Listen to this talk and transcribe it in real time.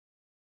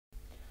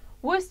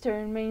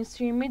Western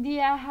mainstream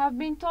media have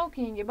been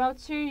talking about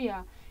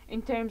Syria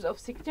in terms of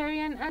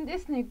sectarian and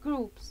ethnic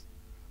groups.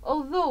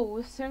 Although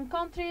Western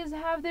countries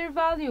have their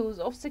values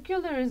of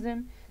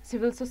secularism,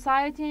 civil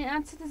society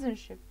and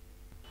citizenship.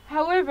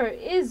 However,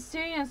 is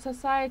Syrian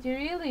society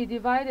really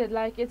divided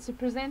like it's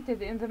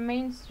presented in the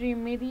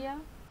mainstream media?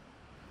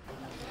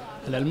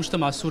 The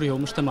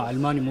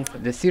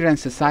Syrian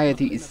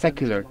society is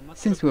secular.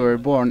 Since we were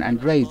born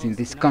and raised in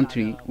this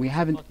country, we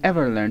haven't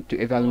ever learned to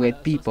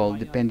evaluate people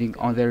depending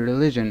on their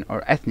religion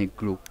or ethnic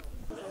group.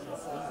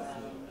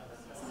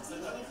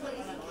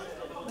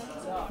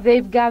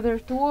 They've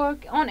gathered to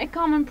work on a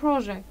common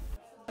project.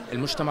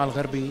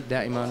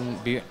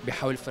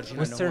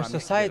 Western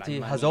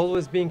society has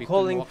always been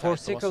calling for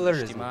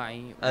secularism,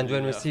 and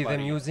when we see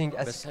them using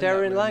a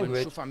sectarian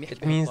language,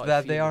 it means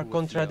that they are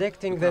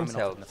contradicting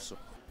themselves.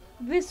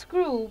 This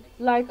group,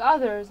 like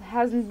others,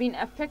 hasn't been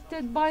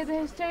affected by the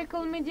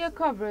historical media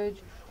coverage,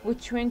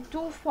 which went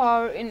too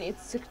far in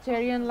its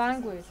sectarian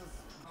language.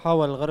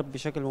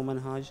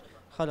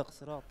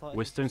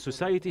 Western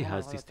society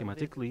has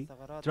systematically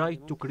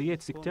tried to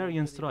create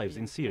sectarian strives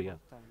in Syria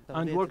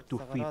and worked to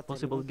fill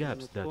possible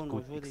gaps that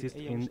could exist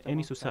in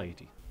any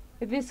society.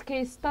 This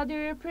case study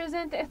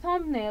represents a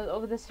thumbnail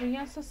of the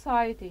Syrian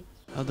society.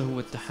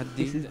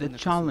 This is the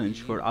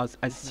challenge for us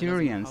as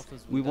Syrians.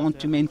 We want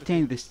to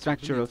maintain the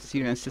structure of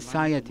Syrian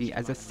society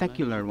as a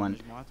secular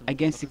one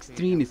against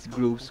extremist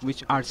groups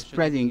which are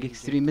spreading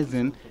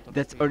extremism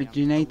that's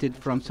originated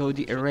from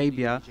Saudi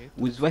Arabia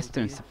with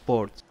Western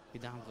support.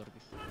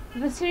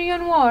 The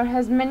Syrian war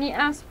has many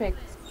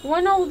aspects.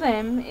 One of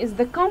them is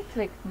the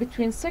conflict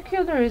between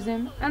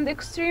secularism and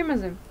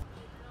extremism.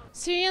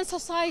 Syrian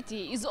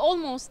society is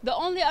almost the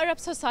only Arab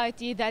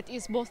society that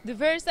is both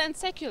diverse and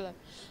secular.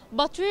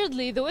 But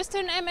weirdly, the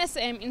Western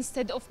MSM,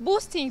 instead of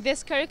boosting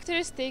these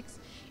characteristics,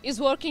 is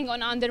working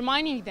on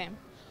undermining them.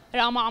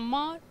 Rama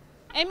Ammar,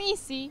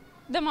 MEC,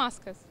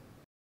 Damascus.